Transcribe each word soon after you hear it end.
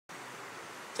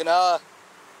Kanoa.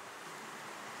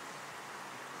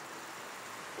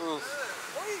 Oof.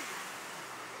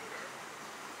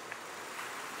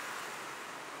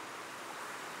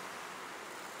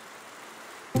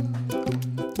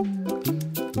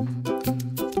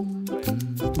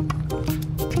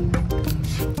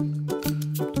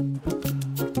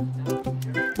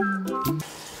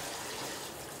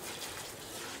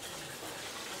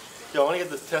 Yo, I want to get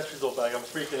this test result back. I'm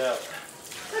freaking out.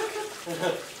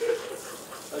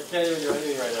 I can't even do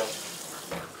anything right now.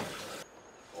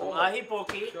 Oh, ahi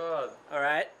poki. God.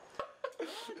 Alright.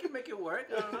 You can make it work,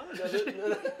 I don't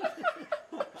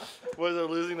know. Boys are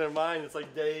losing their mind. It's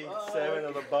like day 7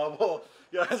 of the bubble.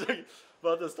 You guys are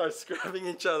about to start scrapping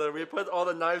each other. We put all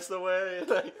the knives away.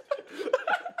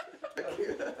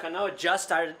 Kanoa just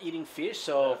started eating fish,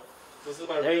 so this is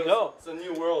my there you go. It's a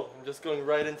new world. I'm just going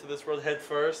right into this world head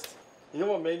first. You know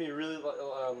what made me really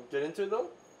get into it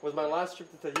though? Was my last trip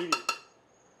to Tahiti.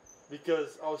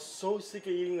 Because I was so sick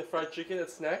of eating the fried chicken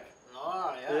at Snack.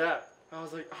 Oh, yeah. Yeah. I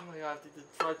was like, oh my god, I have to eat the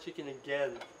fried chicken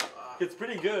again. It's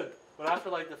pretty good. But after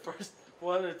like the first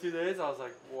 1 or 2 days, I was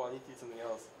like, whoa, I need to eat something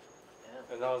else.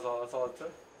 Yeah. And that was all, that's all it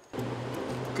took.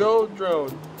 Go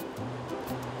drone.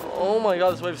 Oh my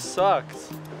god, this wave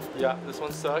sucks. Yeah, this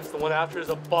one sucks. The one after is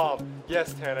a bomb.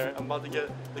 Yes, Tanner, I'm about to get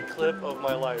the clip of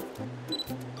my life.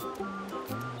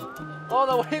 Oh,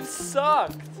 the wave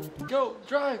sucked. Go,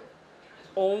 drive.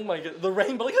 Oh my god, the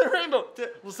rainbow, look at the rainbow.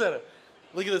 Listen,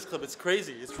 look at this clip, it's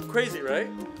crazy. It's crazy, right?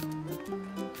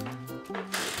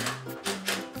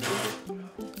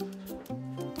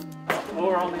 Well,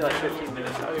 we're only like 15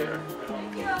 minutes out here.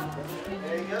 Thank you.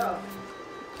 There you go.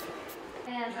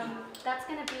 And that's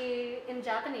going to be in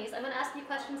Japanese. I'm going to ask you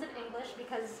questions in English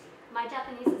because my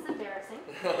Japanese is embarrassing.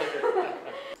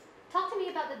 Talk to me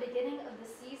about the beginning of the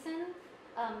season,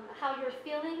 how you're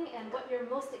feeling, and what you're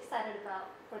most excited about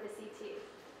for the CT.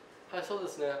 はい、そうで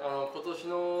すね。今年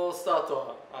のスタート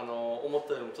は思っ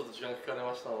たよりもちょっと時間かかり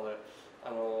ましたので、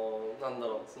なんだ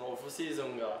ろう、そのオフシーズ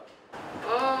ンが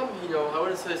you know, I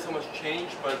wouldn't say so much change,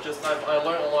 but just I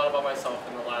learned a lot about myself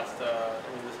in the last in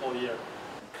this whole year.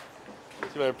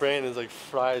 See, my brain is like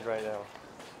fried right now.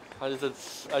 I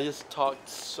just talked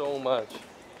so much.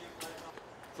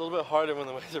 It's a little bit harder when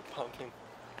the waves are pumping.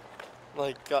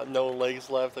 Like, got no legs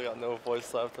left, I got no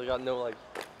voice left, I got no like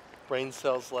brain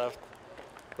cells left.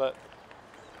 But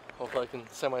hopefully I can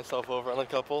send myself over on a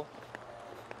couple.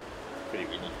 Pretty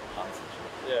windy.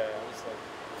 Yeah, I'm just like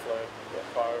flying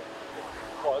far.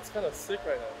 Oh, it's kind of sick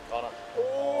right now. Oh,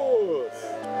 Oh!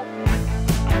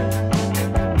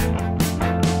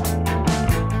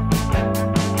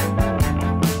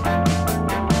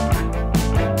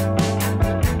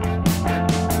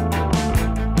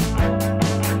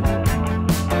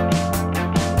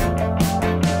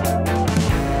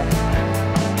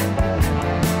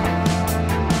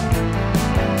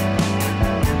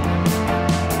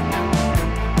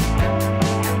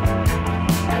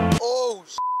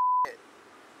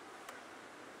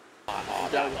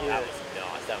 that was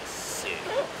nice. That was sick.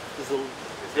 Just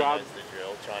grab the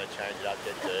drill, trying to change it up,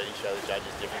 get dirty, show the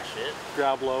judges different shit.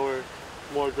 Grab lower,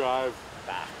 more drive.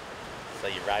 Back. So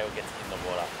your rail gets in the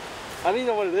water. I don't even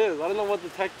know what it is. I don't know what the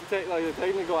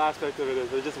technical aspect of it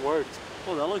is. It just worked.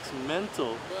 Oh, that looks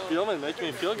mental. You almost make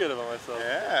me feel good about myself.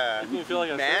 Yeah. Make me feel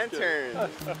like Man turn. I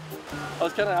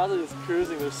was kind of out there just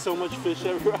cruising. There's so much fish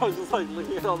everywhere. I was just like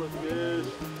looking at all the fish.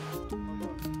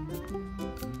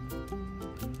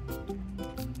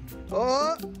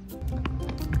 Oh!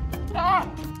 Ah!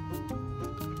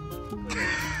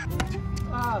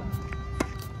 Ah!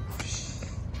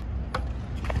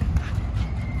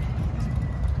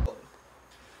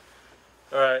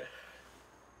 All right,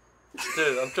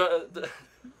 dude. I'm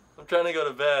trying to go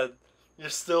to bed. You're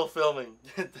still filming.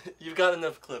 You've got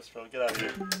enough clips, bro. Get out of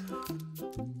here.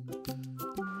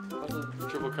 What's the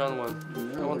Triple Crown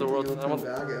one? I want the world. I want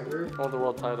the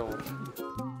world title one.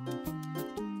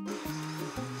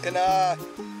 Kanoa.